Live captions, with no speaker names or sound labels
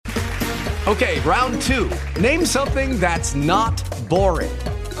Okay, round 2. Name something that's not boring.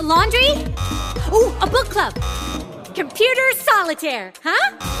 A laundry? Ooh, a book club. Computer solitaire,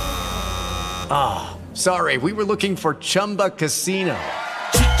 huh? Ah, sorry, we were looking for Chumba Casino.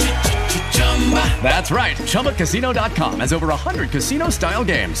 That's right, ChumbaCasino.com has over 100 casino-style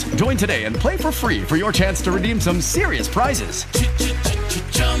games. Join today and play for free for your chance to redeem some serious prizes.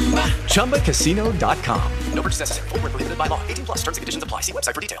 ChumbaCasino.com. No purchase necessary. Void where prohibited by law. 18+ terms and conditions apply. See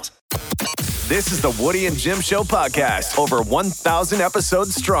website for details. This is the Woody and Jim Show podcast. Over 1,000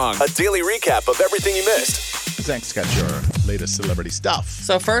 episodes strong. A daily recap of everything you missed. Zach's got your latest celebrity stuff.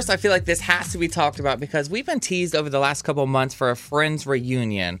 So first, I feel like this has to be talked about because we've been teased over the last couple of months for a Friends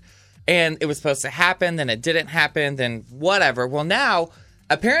reunion. And it was supposed to happen, then it didn't happen, then whatever. Well, now,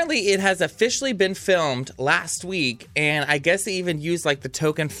 apparently it has officially been filmed last week, and I guess they even used, like, the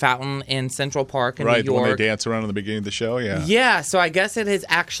token fountain in Central Park in New York. Right, when they dance around in the beginning of the show, yeah. Yeah, so I guess it has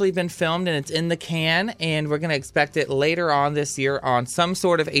actually been filmed, and it's in the can, and we're going to expect it later on this year on some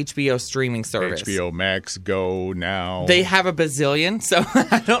sort of HBO streaming service. HBO Max, Go, Now. They have a bazillion, so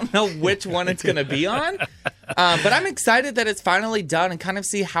I don't know which one it's going to be on. But I'm excited that it's finally done and kind of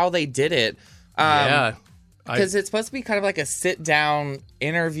see how they did it. Because it's supposed to be kind of like a sit-down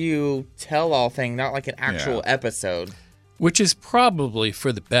interview tell-all thing, not like an actual episode. Which is probably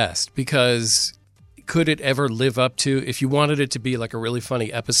for the best, because could it ever live up to, if you wanted it to be like a really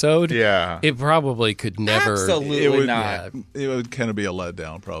funny episode, it probably could never. Absolutely not. It would kind of be a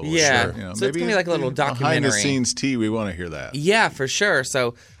letdown, probably. Yeah. Sure. You know, So it's going to be like a little documentary. Behind-the-scenes tea, we want to hear that. Yeah, for sure.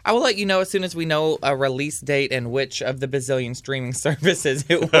 So I will let you know as soon as we know a release date and which of the bazillion streaming services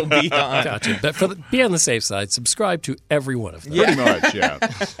it will be on. Gotcha. But be on the safe side. Subscribe to every one of them. Pretty much, yeah.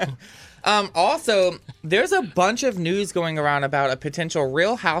 Also, there's a bunch of news going around about a potential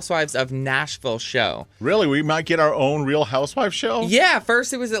Real Housewives of Nashville show. Really? We might get our own Real Housewives show? Yeah,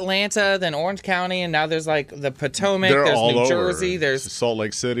 first it was Atlanta, then Orange County, and now there's like the Potomac, They're there's all New over. Jersey, there's Salt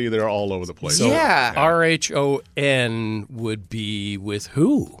Lake City. They're all over the place. Yeah. RHON would be with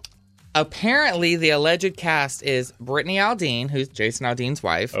who? Apparently the alleged cast is Brittany Aldean, who's Jason Aldean's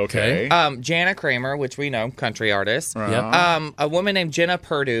wife. Okay. Jana Kramer, which we know, country artist. Yep. A woman named Jenna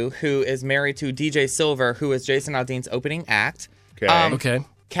Purdue, who is married to DJ Silver, who is Jason Aldean's opening act. Okay. Okay.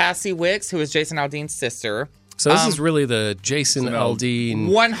 Cassie Wicks, who is Jason Aldean's sister. So this is really the Jason Aldean.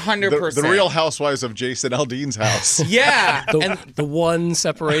 100%. The Real Housewives of Jason Aldean's house. Yeah. The one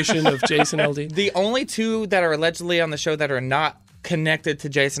separation of Jason Aldean? The only two that are allegedly on the show that are not connected to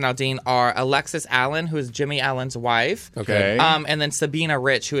Jason Aldean are Alexis Allen, who is Jimmy Allen's wife. Okay. And then Sabina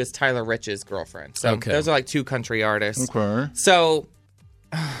Rich, who is Tyler Rich's girlfriend. So those are like two country artists. Okay. So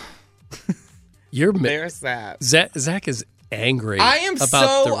You're there's that. Zach is angry I am about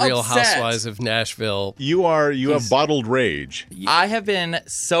so the Real upset. Housewives of Nashville. You have bottled rage. I have been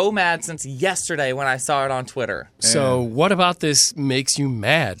so mad since yesterday when I saw it on Twitter. So what about this makes you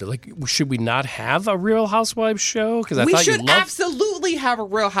mad? Like, should we not have a Real Housewives show? Because I We thought you should loved. absolutely have a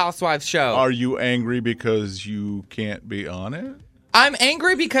Real Housewives show. Are you angry because you can't be on it? I'm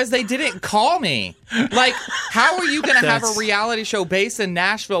angry because they didn't call me. Like, how are you going to have a reality show based in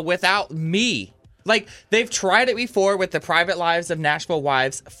Nashville without me? Like, they've tried it before with the Private Lives of Nashville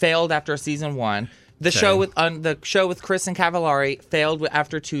Wives, failed after season 1. The show with Chris and Cavallari failed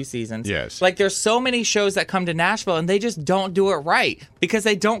after 2 seasons. Yes. Like, there's so many shows that come to Nashville and they just don't do it right because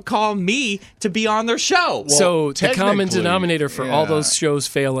they don't call me to be on their show. So the common technically, denominator for all those shows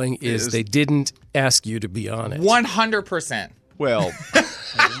failing is they didn't ask you to be on it. 100%. Well,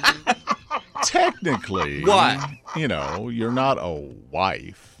 technically, What? You're not a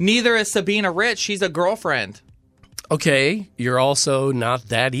wife. Neither is Sabina Rich. She's a girlfriend. Okay, you're also not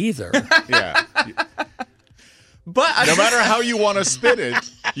that either. Yeah. But No matter how you want to spin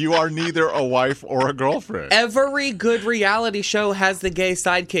it, you are neither a wife or a girlfriend. every good reality show has the gay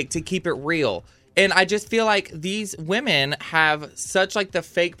sidekick to keep it real. And I just feel like these women have such like the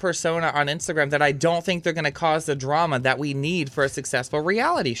fake persona on Instagram that I don't think they're going to cause the drama that we need for a successful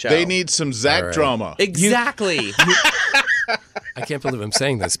reality show. They need some Zach drama. Exactly. I can't believe I'm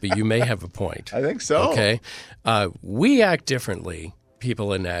saying this, but you may have a point. I think so. Okay. We act differently,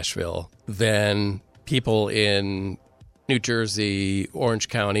 people in Nashville, than people in New Jersey, Orange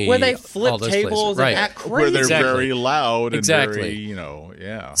County. Where they all flip those tables places. and Right. act crazy. Where they're Exactly. very loud and Exactly. very,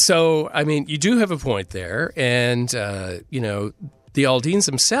 yeah. So, I mean, you do have a point there. And, the Aldeans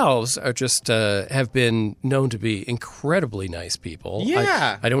themselves are just have been known to be incredibly nice people.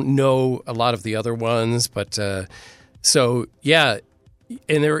 Yeah. I don't know a lot of the other ones, but so, yeah.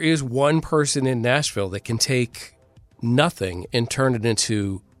 And there is one person in Nashville that can take nothing and turn it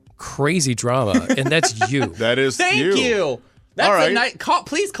into crazy drama, and that's you. That is Thank you. That's All right. a nice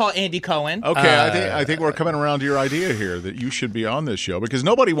please call Andy Cohen. Okay, I think we're coming around to your idea here that you should be on this show because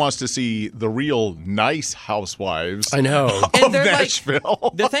nobody wants to see the real nice housewives. I know. And of they're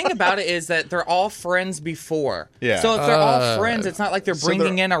Nashville. the thing about it is that they're all friends before. Yeah. So if they're all friends, it's not like they're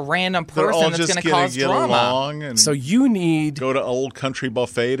bringing in a random They're all person that's just going to gonna cause get drama. along and So you need go to Old Country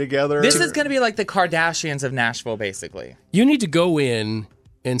Buffet together. This is going to be like the Kardashians of Nashville, basically. to go in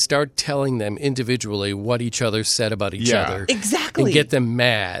and start telling them individually what each other said about each Yeah. other. Exactly. And get them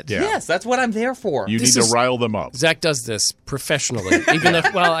mad. Yeah. Yes, that's what I'm there for. You This need to is- rile them up. Zach does this professionally. Even if,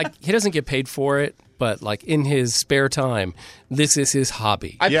 he doesn't get paid for it, but like in his spare time, this is his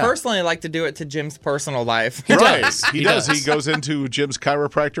hobby. I Yeah. personally like to do it to Jim's personal life. Right. does. He He does. does. He goes into Jim's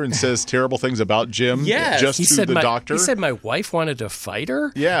chiropractor and says terrible things about Jim Yes. just He to said the my doctor. He said my wife wanted to fight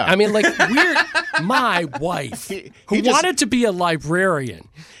her. Yeah. I mean, like weird. My wife who he just- wanted to be a librarian.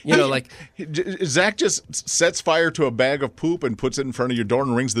 Zach just sets fire to a bag of poop and puts it in front of your door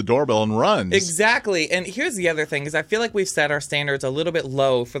and rings the doorbell and runs. Exactly. And here's the other thing is I feel like we've set our standards a little bit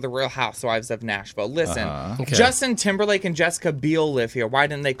low for the Real Housewives of Nashville. Listen, Okay. Justin Timberlake and Jessica Biel live here. Why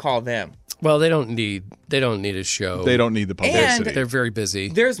didn't they call them? Well, they don't need a show. They don't need the publicity. They're very busy.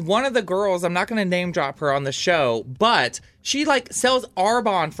 There's one of the girls, I'm not going to name drop her on the show, but she like sells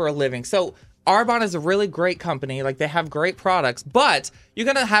Arbonne for a living. So Arbonne is a really great company. Like they have great products, but you're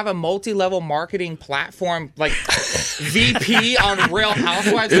going to have a multi-level marketing platform like VP on Real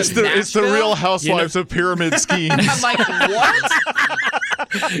Housewives It's of the Nashville? Real Housewives of Pyramid Schemes. I'm like, what?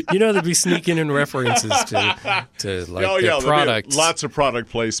 They'd be sneaking in references to like their there'll be products. lots of product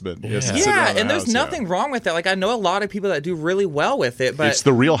placement. Yes, sitting Yeah, around the and there's house, nothing wrong with it. Like I know a lot of people that do really well with it, but It's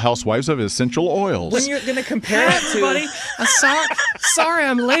the Real Housewives of Essential Oils. when you're going to compare it to Everybody, I'm sorry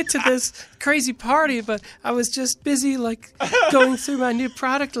I'm late to this crazy party, but I was just busy like going through my new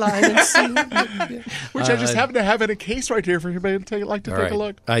product line and seeing. Which I just happen to have in a case right here for anybody to take a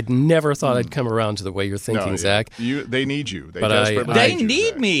look. I never thought I'd come around to the way you're thinking, No, Zach. They need you. They But desperately They you, need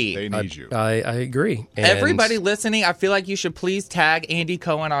Zach. me. They need you. I agree. And Everybody listening, I feel like you should please tag Andy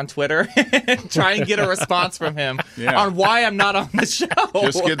Cohen on Twitter and try and get a response from him Yeah. on why I'm not on the show.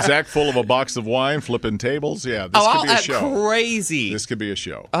 Just get Zach full of a box of wine, flipping tables. Yeah, this I'll could be a act show. crazy. This could be a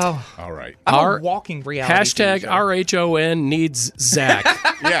show. Oh. All right. I'm Our- a walking reality hashtag TV show. RHON needs Zach.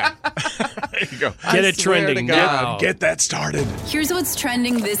 Yeah. There you go. Get it swear to trending God. now. Get that started. Here's what's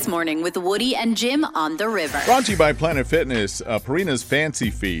trending this morning with Woody and Jim on the river. Brought to you by Planet Fitness, Purina's Fancy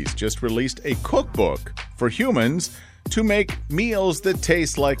Feast just released a cookbook for humans to make meals that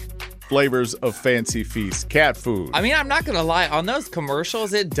taste like flavors of Fancy Feast cat food. I mean, I'm not going to lie. On those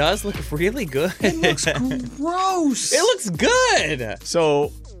commercials, it does look really good. It looks Gross. It looks good.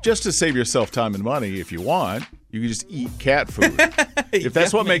 So just to save yourself time and money, if you want, you can just eat cat food. If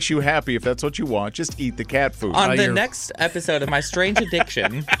that's what makes you happy, if that's what you want, just eat the cat food. On the you're- next episode of My Strange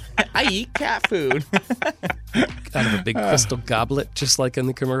Addiction, I eat cat food. Out of a big crystal goblet, just like in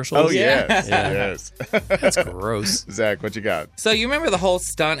the commercials. Oh, yes. Yeah. Yes. That's gross. Zach, what you got? So you remember the whole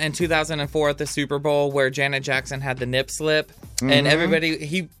stunt in 2004 at the Super Bowl where Janet Jackson had the nip slip and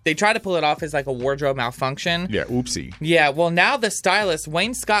everybody they tried to pull it off as like a wardrobe malfunction. Yeah, oopsie. Yeah, well now the stylist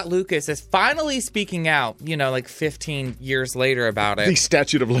Wayne Scott Lucas is finally speaking out, like 15 years later about The it.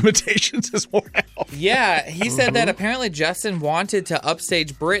 statute of limitations is worn out. Yeah, he said that apparently Justin wanted to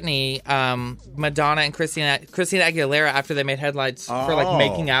upstage Britney, Madonna and Christina Aguilera after they made headlines for like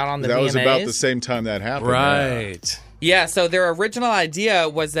making out on the That VMAs. was about the same time that happened. Right. Yeah, so their original idea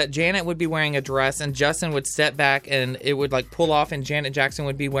was that Janet would be wearing a dress and Justin would step back and it would like pull off and Janet Jackson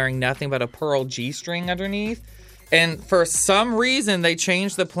would be wearing nothing but a pearl G-string underneath. And for some reason, they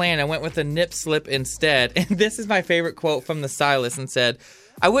changed the plan and went with a nip slip instead. And this is my favorite quote from the stylist and said,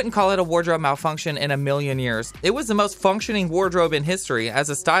 "I wouldn't call it a wardrobe malfunction in a million years. It was the most functioning wardrobe in history. As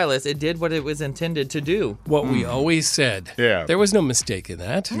a stylist, it did what it was intended to do." What we always said. Yeah. There was no mistake in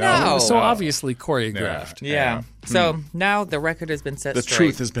that. No. It was so No. obviously choreographed. Yeah. So now the record has been set The straight.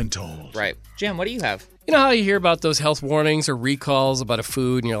 truth has been told. Right. Jim, what do you have? You know how you hear about those health warnings or recalls about a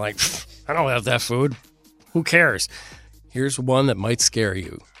food and you're like, I don't have that food. Who cares? Here's one that might scare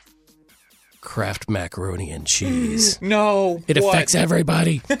you. Kraft macaroni and cheese. No. It affects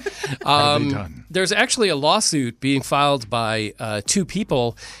everybody. How have they done? There's actually a lawsuit being filed by two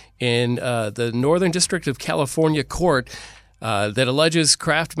people in the Northern District of California court that alleges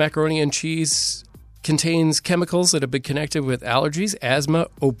Kraft macaroni and cheese contains chemicals that have been connected with allergies, asthma,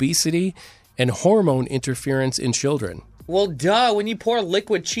 obesity, and hormone interference in children. Well, duh. When you pour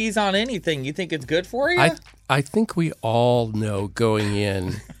liquid cheese on anything, you think it's good for you? I think we all know going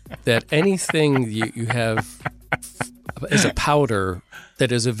in that anything you have as a powder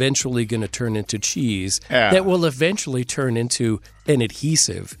that is eventually going to turn into cheese Yeah. that will eventually turn into an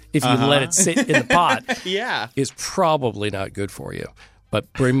adhesive if you let it sit in the pot. Yeah. Is probably not good for you.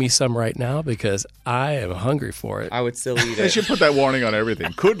 But bring me some right now because I am hungry for it. I would still eat They it. should put that warning on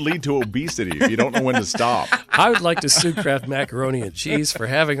everything. Could lead to obesity if you don't know when to stop. I would like to sue Kraft Macaroni and Cheese for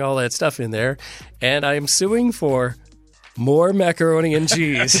having all that stuff in there, and I am suing for more macaroni and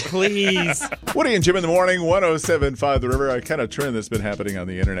cheese. Please. Woody and Jim in the morning, 107.5 The River. A kind of trend that's been happening on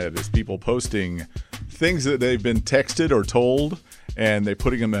the internet is people posting things that they've been texted or told, and they're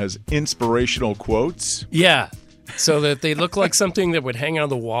putting them as inspirational quotes. Yeah. So that they look like something that would hang on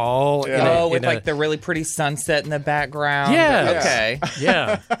the wall. Oh, with like the really pretty sunset in the background. Yeah. Okay.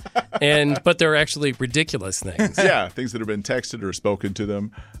 Yeah. But they're actually ridiculous things. Yeah, things that have been texted or spoken to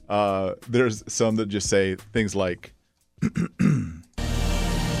them. There's some that just say things like,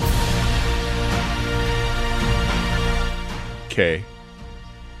 okay.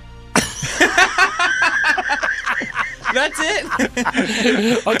 That's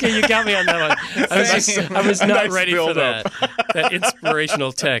it. Okay, you got me on that one. I was not Nice ready for build-up. that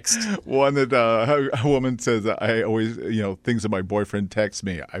inspirational text. One that a woman says, I always, things that my boyfriend texts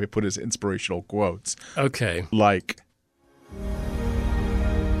me, I put as inspirational quotes. Okay. Like,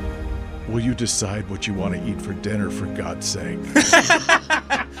 will you decide what you want to eat for dinner, for God's sake?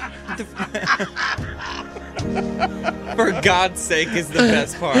 For God's sake is the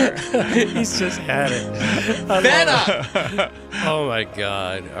best part. He's just had it. Feta. Oh, my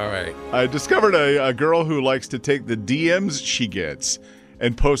God. All right. I discovered a girl who likes to take the DMs she gets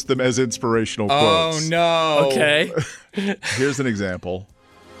and post them as inspirational Oh, quotes. no. Okay. Here's an example.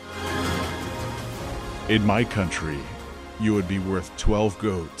 In my country, you would be worth 12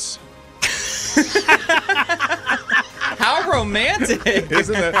 goats. How romantic.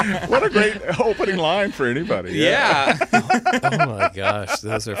 Isn't that? What a great opening line for anybody. Yeah. Oh, my gosh.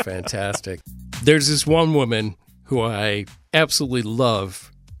 Those are fantastic. There's this one woman who I absolutely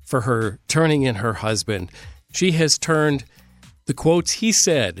love for her turning in her husband. She has turned the quotes he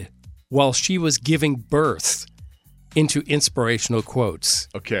said while she was giving birth into inspirational quotes.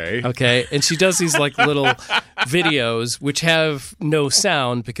 Okay. Okay. And she does these like little videos which have no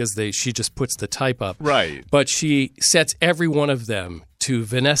sound because she just puts the type up. Right. But she sets every one of them to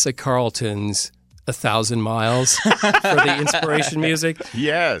Vanessa Carlton's 1,000 Miles for the inspiration music.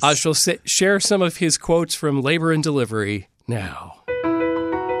 Yes. I shall share some of his quotes from Labor and Delivery now.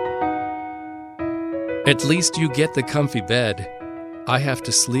 At least you get the comfy bed. I have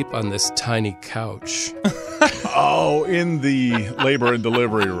to sleep on this tiny couch. Oh, in the labor and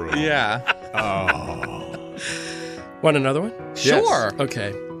delivery room. Yeah. Want another one? Sure.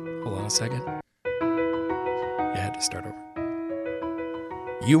 Okay. Hold on a second. You had to start over.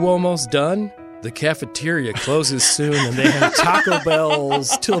 You almost done? The cafeteria closes soon and they have Taco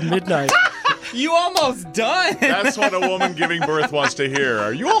Bells till midnight. You almost done. That's what a woman giving birth wants to hear.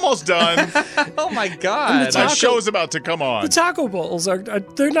 Are you almost done? Oh, my God. My show's about to come on. The Taco Bowls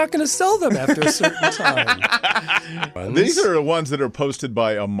they're not going to sell them after a certain time. These are the ones that are posted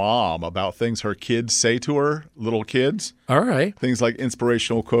by a mom about things her kids say to her, little kids. All right. Things like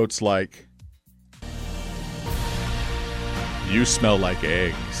inspirational quotes like, you smell like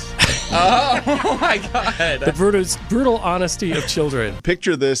eggs. Oh, my God. The brutal honesty of children.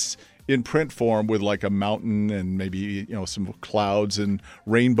 Picture this in print form with like a mountain and maybe, some clouds and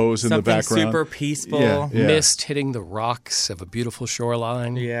rainbows in the Something background. super peaceful. Yeah. Mist hitting the rocks of a beautiful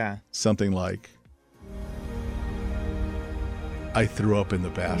shoreline. Yeah. Something like, I threw up in the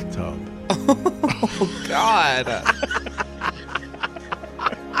bathtub. God.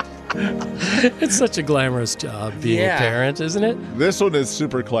 It's such a glamorous job being a parent, isn't it? This one is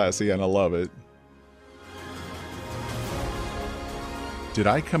super classy and I love it. Did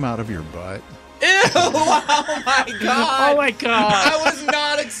I come out of your butt? Ew. Oh, my God. Oh, my God. I was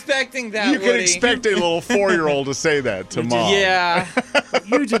not expecting that, You can Woody. expect a little 4-year-old to say that to mom. Yeah.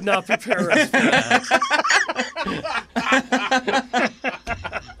 You did not prepare us for that.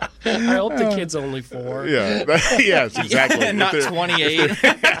 I hope the kid's only 4. Yeah. Yes, exactly. Not 28.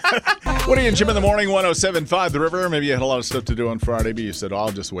 Woody and Jim in the morning, 107.5 The River. Maybe you had a lot of stuff to do on Friday, but you said,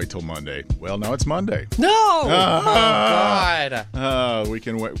 I'll just wait till Monday. Well, now it's Monday. No! God. We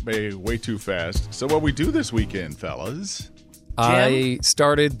can wait way too fast. So what we do this weekend, fellas? I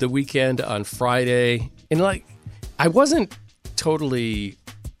started the weekend on Friday, and I wasn't totally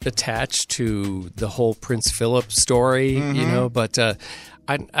attached to the whole Prince Philip story, but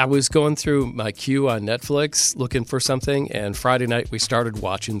I was going through my queue on Netflix looking for something, and Friday night we started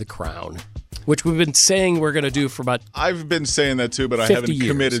watching The Crown. which we've been saying we're going to do for about I've been saying that too, but I 50 haven't years.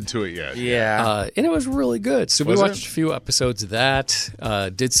 committed to it yet. Yeah. and it was really good. So we Was watched it? a few episodes of that,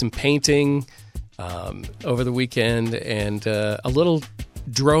 did some painting over the weekend, and a little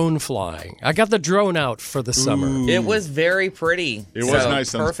drone flying. I got the drone out for the summer. It was very pretty. It was So,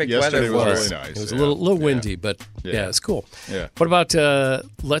 nice. Perfect Yesterday weather for was it. really nice. It was a yeah. little windy, but Yeah. it's cool. Yeah. What about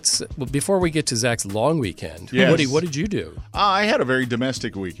before we get to Zach's long weekend? Yes. Woody, what did you do? I had a very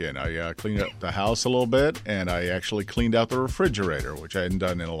domestic weekend. I cleaned up the house a little bit, and I actually cleaned out the refrigerator, which I hadn't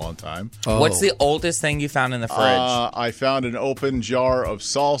done in a long time. What's the oldest thing you found in the fridge? I found an open jar of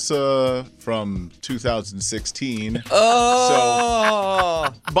salsa from 2016. oh,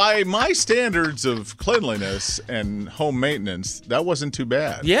 So, by my standards of cleanliness and home maintenance, that wasn't too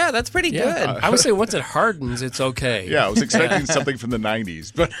bad. yeah, that's pretty good. I would say once it hardens, it's okay. Yeah, I was expecting something from the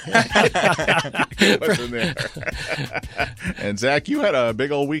 90s, but it wasn't there. And Zach, you had a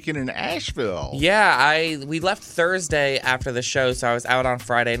big old weekend in Asheville. Yeah, we left Thursday after the show, so I was out on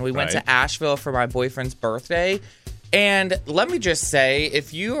Friday, and we went Right. to Asheville for my boyfriend's birthday. And let me just say,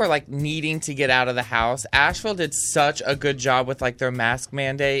 if you are like needing to get out of the house, Asheville did such a good job with like their mask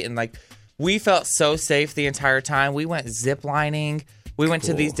mandate, and like we felt so safe the entire time. We went zip lining. We went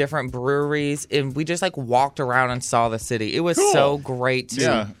to these different breweries, and we just like walked around and saw the city. It was so great too.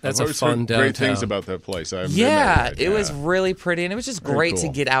 Yeah, That's I've a always fun heard great things downtown. about that place. I haven't been there Yeah, yet. it was really pretty, and it was just Very great to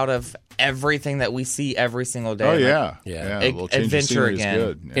cool. get out of everything that we see every single day. Oh Like, yeah, Yeah. A little change of Adventure scenery again. is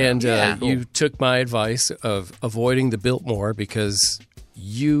good. Yeah. And Yeah. you took my advice of avoiding the Biltmore because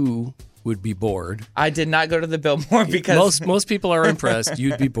you would be bored. I did not go to the Biltmore because Most people are impressed.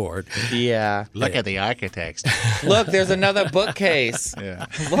 You'd be bored. yeah. Look at the architects. Look, there's another bookcase. Yeah.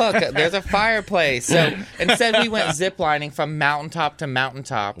 Look, there's a fireplace. So instead, we went ziplining from mountaintop to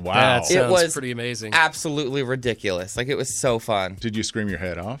mountaintop. Wow. That It sounds was pretty amazing. Absolutely ridiculous. Like, it was so fun. Did you scream your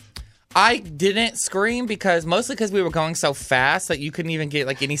head off? I didn't scream mostly because we were going so fast that you couldn't even get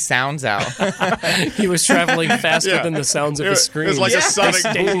like any sounds out. He was traveling faster Yeah. than the sounds of his scream. It was like a Yeah. sonic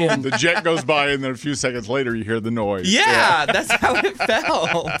Stadium. boom. The jet goes by, and then a few seconds later, you hear the noise. Yeah, that's how it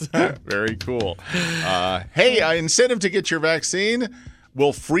felt. Very cool. Hey, incentive to get your vaccine.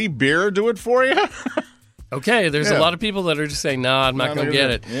 Will free beer do it for you? Okay, there's Yeah. a lot of people that are just saying, "No, I'm not going to get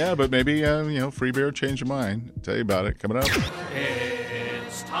it." Yeah, but maybe free beer change your mind. Tell you about it coming up.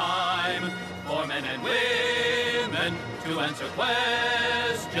 It's time for men and women to answer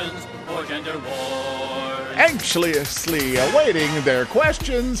questions for gender wars. Anxiously awaiting their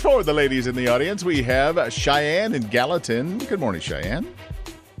questions for the ladies in the audience, we have Cheyenne in Gallatin. Good morning, Cheyenne.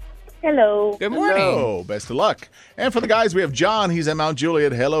 Hello. Good morning. Hello. Best of luck. And for the guys, we have John. He's at Mount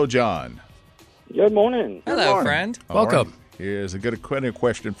Juliet. Hello, John. Good morning. Hello, friend. All Welcome. right. Here's a good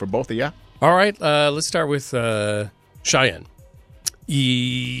question for both of you. All right, let's start with Cheyenne.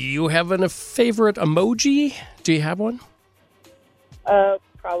 You have a favorite emoji? Do you have one?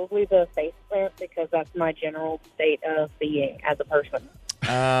 Probably the face plant because that's my general state of being as a person.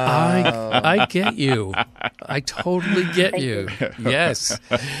 I get you. I totally get you. Yes.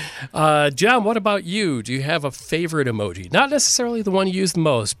 John, what about you? Do you have a favorite emoji? Not necessarily the one you use the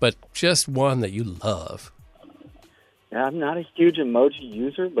most, but just one that you love. Yeah, I'm not a huge emoji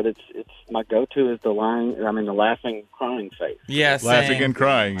user, but it's my go-to is the laughing, crying face. Yeah, Laughing same. and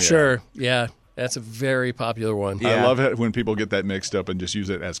crying. Yeah. Sure. Yeah. That's a very popular one. I love it when people get that mixed up and just use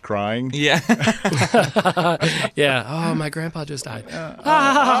it as crying. Yeah. Yeah. Oh, my grandpa just died.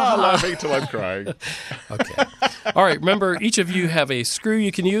 Laughing till I'm crying. Okay. All right. Remember, each of you have a screw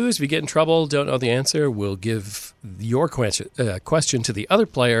you can use. If you get in trouble, don't know the answer, we'll give your question to the other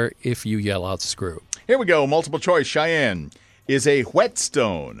player if you yell out screw. Here we go. Multiple choice. Cheyenne. Is a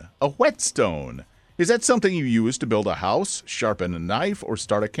whetstone a whetstone? Is that something you use to build a house, sharpen a knife, or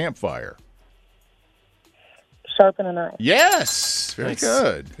start a campfire? Sharpen a knife. Yes. Very Nice.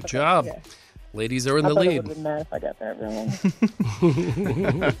 good. Good job. Ladies are in I the thought it lead. would have been mad if I got that wrong.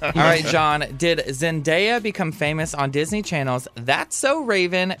 All right, John. Did Zendaya become famous on Disney Channel's That's So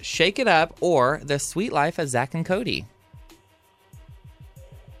Raven, Shake It Up, or The Sweet Life of Zack and Cody?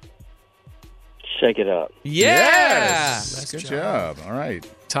 Shake it up. Yeah. Yes. Good job. All right.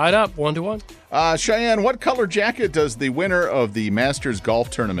 Tied up 1-1. Cheyenne, what color jacket does the winner of the Masters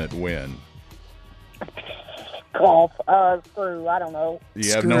Golf Tournament win? Golf. Screw. I don't know.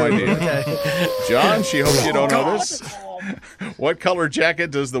 You have no idea. John, she hopes you don't know this. Golf. What color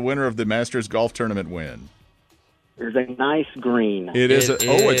jacket does the winner of the Masters Golf Tournament win? There's a nice green. It's a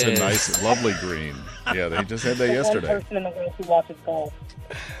is. nice, lovely green. Yeah, they just had that One yesterday. person in the world who watches golf.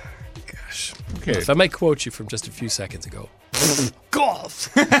 Okay. If I may quote you from just a few seconds ago. Golf.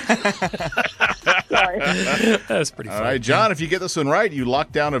 Sorry. That's pretty funny. All right, John, if you get this one right, you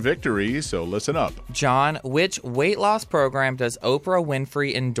lock down a victory, so listen up. John, which weight loss program does Oprah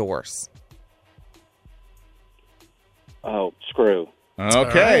Winfrey endorse? Oh, screw.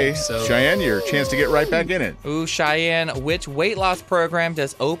 Okay, right, so- Cheyenne, your chance to get right back in it. Ooh, Cheyenne, which weight loss program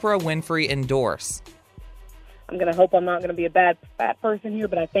does Oprah Winfrey endorse? I'm going to hope I'm not going to be a bad fat person here,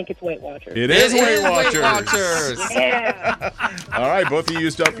 but I think it's Weight Watchers. It is Weight Weight Watchers. Watchers. Yeah. All right, both of you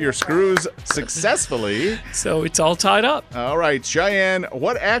used up your screws successfully. So it's all tied up. All right, Cheyenne,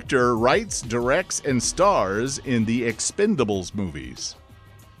 what actor writes, directs, and stars in the Expendables movies?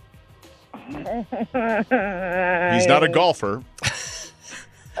 He's not a golfer.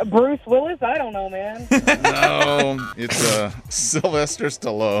 Bruce Willis? I don't know, man. No, it's Sylvester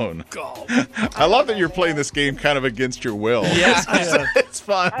Stallone. I love that you're playing this game kind of against your will. Yeah. It's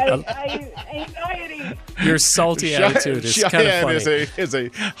fun. Anxiety. Your salty attitude is kind of funny. Cheyenne is a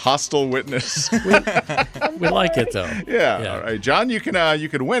hostile witness. We like it, though. Yeah. All right, John, you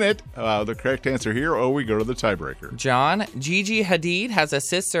can win it. The correct answer here, we go to the tiebreaker. John, Gigi Hadid has a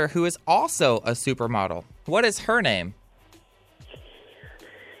sister who is also a supermodel. What is her name?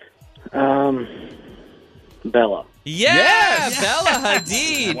 Bella. Yeah, Yes! Bella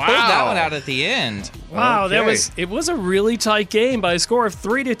Hadid. Wow. Pulled that one out at the end. Wow, Okay. it was a really tight game by a score of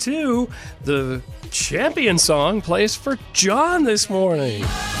 3-2. The champion song plays for John this morning.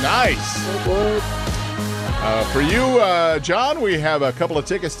 Nice. For you, John, we have a couple of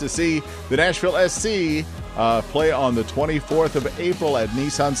tickets to see the Nashville SC play on the 24th of April at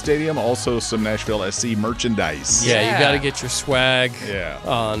Nissan Stadium. Also, some Nashville SC merchandise. Yeah, Yeah. you got to get your swag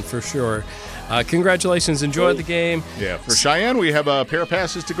on for sure. Congratulations. Enjoy the game. Yeah. For Cheyenne, we have a pair of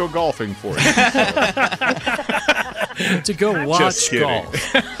passes to go golfing for you. To go Just watch kidding.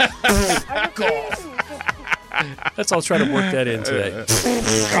 golf. Let's all try to work that in today.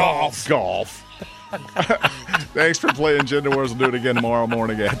 Golf. Thanks for playing. Gender Wars will do it again tomorrow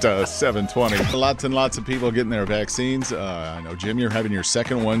morning at 7:20. Lots and lots of people getting their vaccines. I know, Jim, you're having your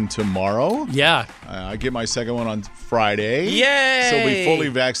second one tomorrow. Yeah. I get my second one on Friday. Yay! So we'll be fully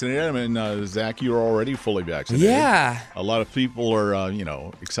vaccinated. I mean, Zach, you're already fully vaccinated. Yeah. A lot of people are,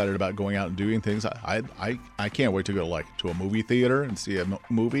 excited about going out and doing things. I can't wait to go to a movie theater and see a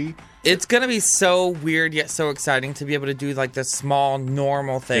movie. It's going to be so weird yet so exciting to be able to do like the small,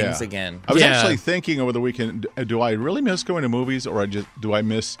 normal things again. I was actually thinking over the weekend, do I really miss going to movies, or do I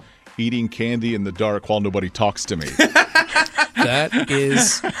miss eating candy in the dark while nobody talks to me? That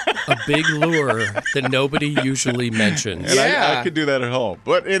is a big lure that nobody usually mentions. And I could do that at home.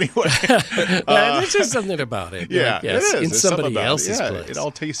 But anyway. There's just something about it. Yeah, Like, yes, it is. in There's somebody something about else's it. Yeah, place. it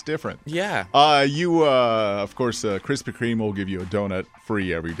all tastes different. Yeah. Of course, Krispy Kreme will give you a donut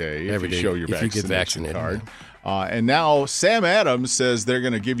free every day Every if you day, show your if you get vaccination vaccinated. card. And now Sam Adams says they're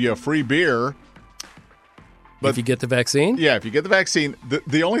going to give you a free beer. If you get the vaccine? Yeah, if you get the vaccine.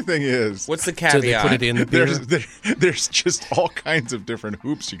 The only thing is, What's the Do caveat? they put it in the beer? there's just all kinds of different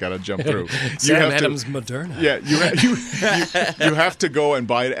hoops you got to jump through. Sam Adams Moderna. Yeah, you have to go and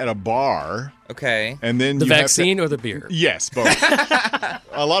buy it at a bar. Okay. And then The you have vaccine or the beer? Yes, both.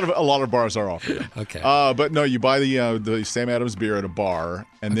 a lot of bars are offering it. Okay. But no, you buy the Sam Adams beer at a bar,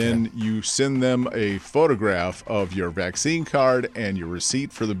 and then you send them a photograph of your vaccine card and your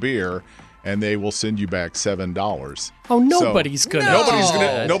receipt for the beer, and they will send you back $7. Oh, nobody's gonna.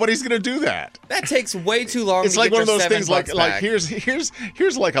 Nobody's gonna do that. That takes way too long. It's to like get one of your those things. $7 Like back.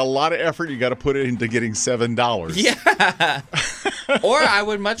 here's like a lot of effort you got to put into getting $7. Yeah. Or I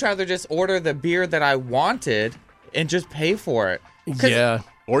would much rather just order the beer that I wanted and just pay for it. Yeah.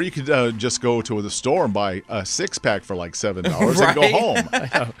 Or you could just go to the store and buy a 6-pack for like $7 and Right? go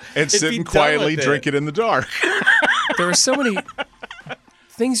home and sit be and done quietly with it. drink it in the dark. There are so many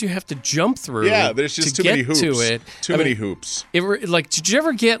things you have to jump through. Yeah, there's just to too many get hoops. to it. Too many hoops. Did you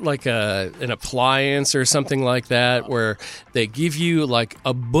ever get like an appliance or something like that where they give you like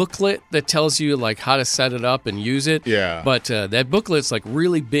a booklet that tells you like how to set it up and use it? Yeah. But that booklet's like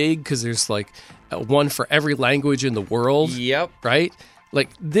really big because there's like one for every language in the world. Yep. Right? Like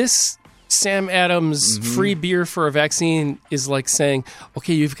this Sam Adams free beer for a vaccine is like saying,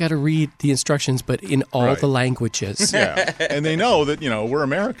 okay, you've got to read the instructions, but in all the languages. Yeah. And they know that, we're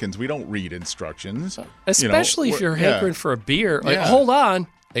Americans. We don't read instructions. Especially if you're hankering for a beer. Like, hold on.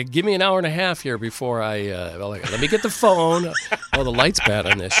 Hey, give me an hour and a half here before I let me get the phone. Oh, the light's bad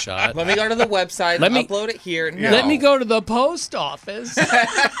on this shot. Let me go to the website. Upload it here. No. Let me go to the post office.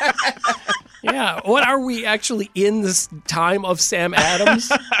 Yeah. What are we actually in this time of Sam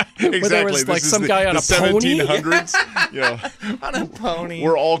Adams? Exactly. Where there was like some guy on a pony? 1700s. You know, On a pony.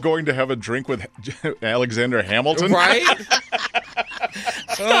 we're all going to have a drink with Alexander Hamilton. Right?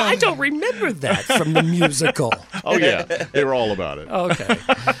 I don't remember that from the musical. Oh, yeah. They were all about it. Okay.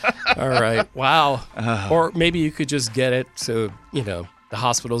 All right. Wow. Or maybe you could just get it so, the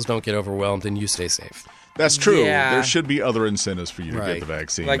hospitals don't get overwhelmed and you stay safe. That's true. Yeah. There should be other incentives for you to get Right. the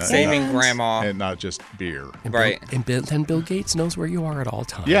vaccine. Like saving grandma. And not just beer. Right. And then Bill Gates knows where you are at all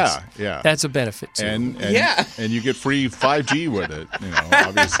times. Yeah. That's a benefit, too. And Yeah. and you get free 5G with it,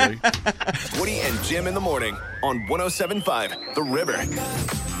 obviously. Woody and Jim in the morning on 107.5 The River.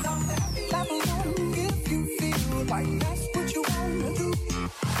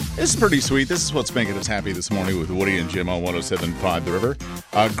 This is pretty sweet. This is what's making us happy this morning with Woody and Jim on 107.5 The River.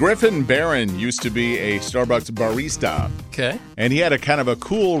 Griffin Barron used to be a Starbucks barista. Okay. And he had a kind of a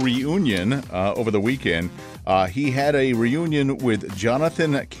cool reunion over the weekend. He had a reunion with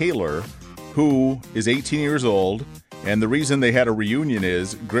Jonathan Kaler, who is 18 years old. And the reason they had a reunion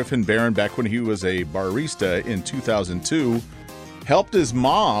is Griffin Barron, back when he was a barista in 2002, helped his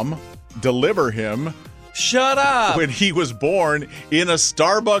mom deliver him Shut up. when he was born in a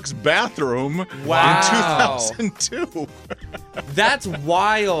Starbucks bathroom Wow. in 2002. That's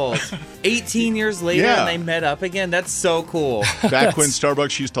wild. 18 years later Yeah. and they met up again. That's so cool. Back when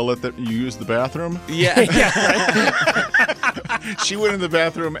Starbucks used to let you use the bathroom, Yeah. she went in the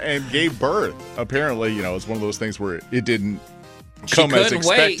bathroom and gave birth. Apparently, it's one of those things where it didn't come as couldn't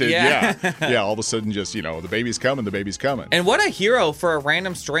wait, expected. yeah. Yeah, all of a sudden, just the baby's coming, the baby's coming. And what a hero for a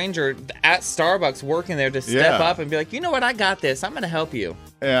random stranger at Starbucks working there to step Yeah. up and be like, you know what, I got this. I'm going to help you.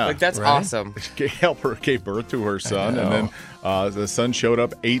 Yeah, Like, that's Right. awesome. gave birth to her son, and then the son showed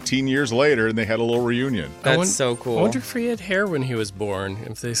up 18 years later, and they had a little reunion. That's so cool. I wonder if he had hair when he was born.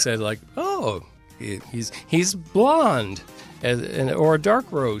 If they said, like, oh, he's blonde. Or a dark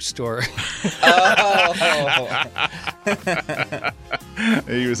roast, or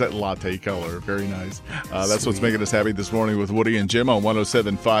He was that latte color. Very nice. That's what's making us happy this morning with Woody and Jim on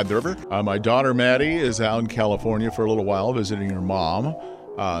 107.5 The River. My daughter, Maddie, is out in California for a little while visiting her mom.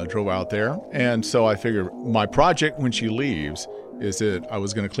 Drove out there. And so I figured my project when she leaves is that I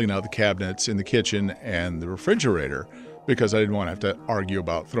was going to clean out the cabinets in the kitchen and the refrigerator because I didn't want to have to argue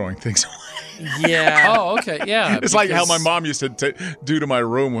about throwing things away. Yeah. oh, okay, yeah. It's like how my because- mom used to do to my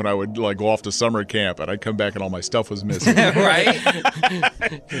room when I would go off to summer camp, and I'd come back and all my stuff was missing. Right?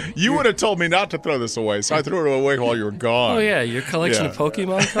 You would have told me not to throw this away, so I threw it away while you were gone. Oh yeah, your collection Yeah. of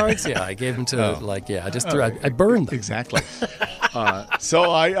Pokemon cards. Yeah, I gave them to I just threw. I burned them. Exactly. So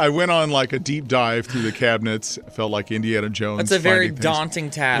I went on like a deep dive through the cabinets. I felt like Indiana Jones. That's a very finding things. daunting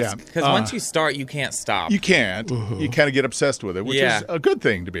task. Yeah. Because once you start, you can't stop. You can't. You kind of get obsessed with it, which Yeah. is a good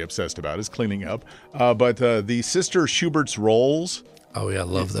thing to be obsessed about, is cleaning up. But the Sister Schubert's rolls, Oh yeah, I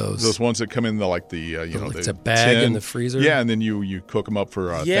love those. those ones that come in Like the it's a bag in tin. the freezer? Yeah, and then you cook them up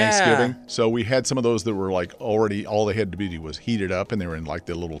for Yeah. Thanksgiving. So we had some of those that were like already, all they had to be was heated up, and they were in like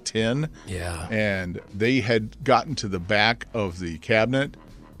the little tin. Yeah. And they had gotten to the back of the cabinet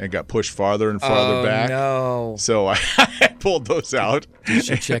and got pushed farther and farther back. No. So I pulled those out. Did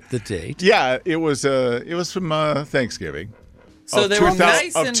you check the date? Yeah, it was from Thanksgiving. So of they were 2000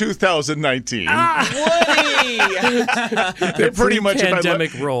 nice of and 2019. Woody. They pretty much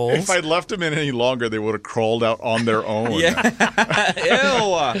Pre-pandemic rolls. If I'd left them in any longer, they would have crawled out on their own. Ew.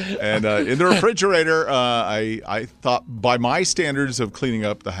 And in the refrigerator, I thought by my standards of cleaning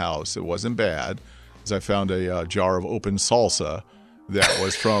up the house, it wasn't bad, because I found a jar of open salsa that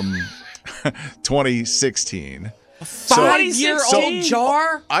was from 2016. 5-year-old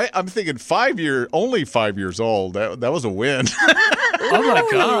jar? I'm thinking only 5 years old. That was a win. Oh my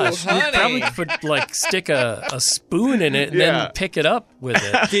gosh! You honey. probably could stick a spoon in it and Yeah. then pick it up with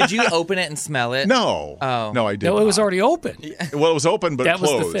it. Did you open it and smell it? No, Oh. no, I didn't. No, it was already open. Well, it was open, but That was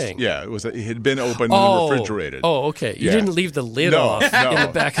the closed. thing. Yeah, it had been open and refrigerated. Oh, okay. You Yeah. didn't leave the lid No, off no. in the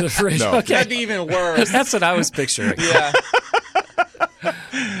back of the fridge. No. Okay. That'd be even worse. That's what I was picturing. Yeah.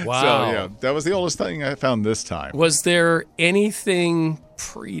 Wow. So yeah, that was the oldest thing I found this time. Was there anything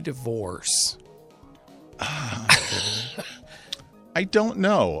pre-divorce? I don't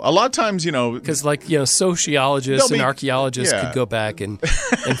know. A lot of times, Because, sociologists There'll and be- archaeologists yeah. could go back and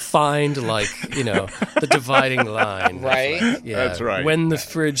find, the dividing line. Right? Yeah. That's right. When the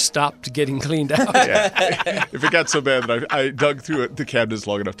fridge stopped getting cleaned out. Yeah. If it got so bad that I dug through the cabinets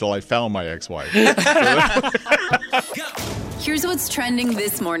long enough till I found my ex-wife. Here's what's trending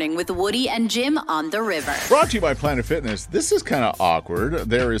this morning with Woody and Jim on the River. Brought to you by Planet Fitness. This is kind of awkward.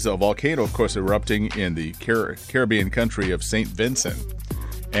 There is a volcano, of course, erupting in the Caribbean country of St. Vincent.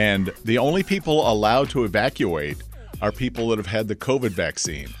 And the only people allowed to evacuate are people that have had the COVID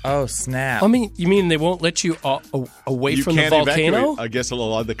vaccine. Oh, snap. I mean, you mean they won't let you away You from the can't volcano? evacuate. I guess a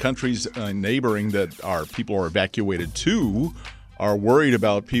lot of the countries neighboring that people are evacuated to are worried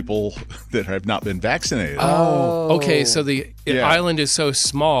about people that have not been vaccinated. Oh, okay. So the Yeah. island is so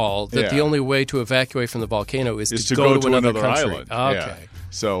small that the Yeah. only way to evacuate from the volcano is Is to go to another country. island. Okay. Yeah.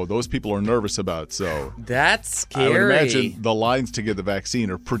 So those people are nervous about it. So That's I would scary. imagine the lines to get the vaccine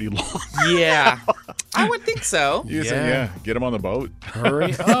are pretty long. Yeah. I would think so. You say, get them on the boat.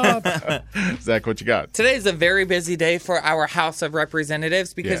 Hurry up. Zach, what you got? Today is a very busy day for our House of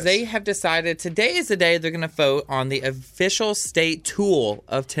Representatives because Yes. they have decided today is the day they're going to vote on the official state tool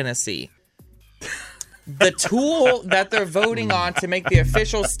of Tennessee. The tool that they're voting on to make the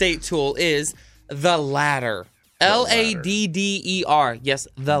official state tool is the ladder. Ladder. Yes,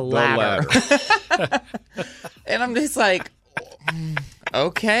 the ladder. And I'm just like,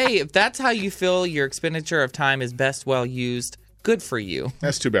 okay, if that's how you feel your expenditure of time is best well used, good for you.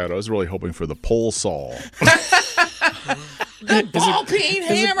 That's too bad. I was really hoping for the pole saw. The ball-peen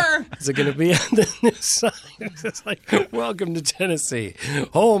hammer. Is it going to be on the new sign? It's like, welcome to Tennessee,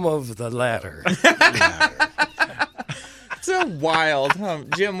 home of the ladder. So wild.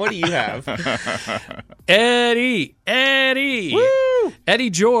 Jim, what do you have? Eddie. Woo! Eddie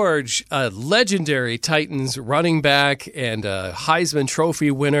George, a legendary Titans running back and a Heisman Trophy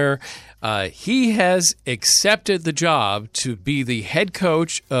winner. He has accepted the job to be the head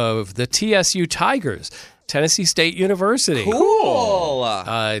coach of the TSU Tigers, Tennessee State University. Cool.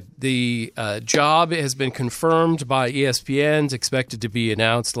 The job has been confirmed by ESPN. It's expected to be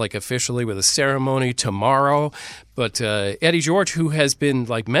announced officially with a ceremony tomorrow. But Eddie George, who has been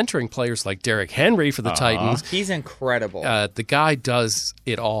mentoring players like Derrick Henry for the Titans, He's incredible. the guy does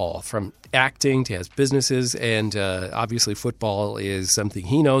it all from acting to his businesses, and obviously football is something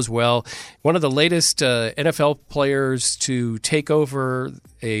he knows well. One of the latest NFL players to take over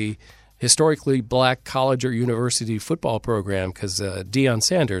a historically black college or university football program, because Deion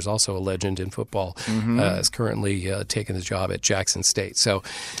Sanders, also a legend in football, is currently taking the job at Jackson State. So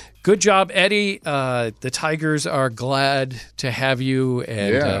good job, Eddie. The Tigers are glad to have you,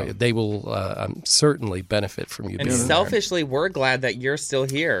 and they will certainly benefit from you and being selfishly, we're glad that you're still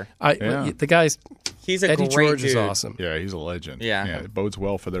here. there. The guy's He's a Eddie great George dude. is awesome. Yeah, he's a legend. Yeah. It bodes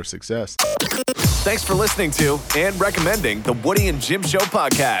well for their success. Thanks for listening to and recommending the Woody and Jim Show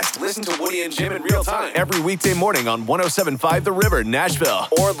podcast. Listen to Woody and Jim in real time every weekday morning on 107.5 The River, Nashville,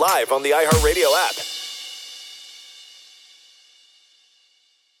 or live on the iHeartRadio app.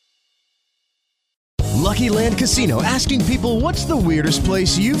 Lucky Land Casino, asking people, what's the weirdest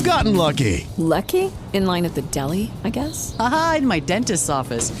place you've gotten lucky? Lucky? In line at the deli, I guess? Aha, in my dentist's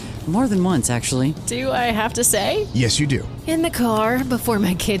office. More than once, actually. Do I have to say? Yes, you do. In the car before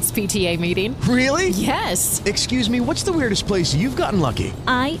my kids' PTA meeting. Really? Yes. Excuse me, what's the weirdest place you've gotten lucky?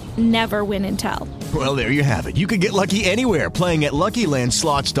 I never win and tell. Well, there you have it. You can get lucky anywhere, playing at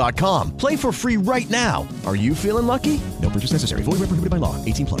LuckyLandSlots.com. Play for free right now. Are you feeling lucky? No purchase necessary. Void where prohibited by law.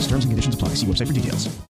 18+. Terms and conditions apply. See website for details.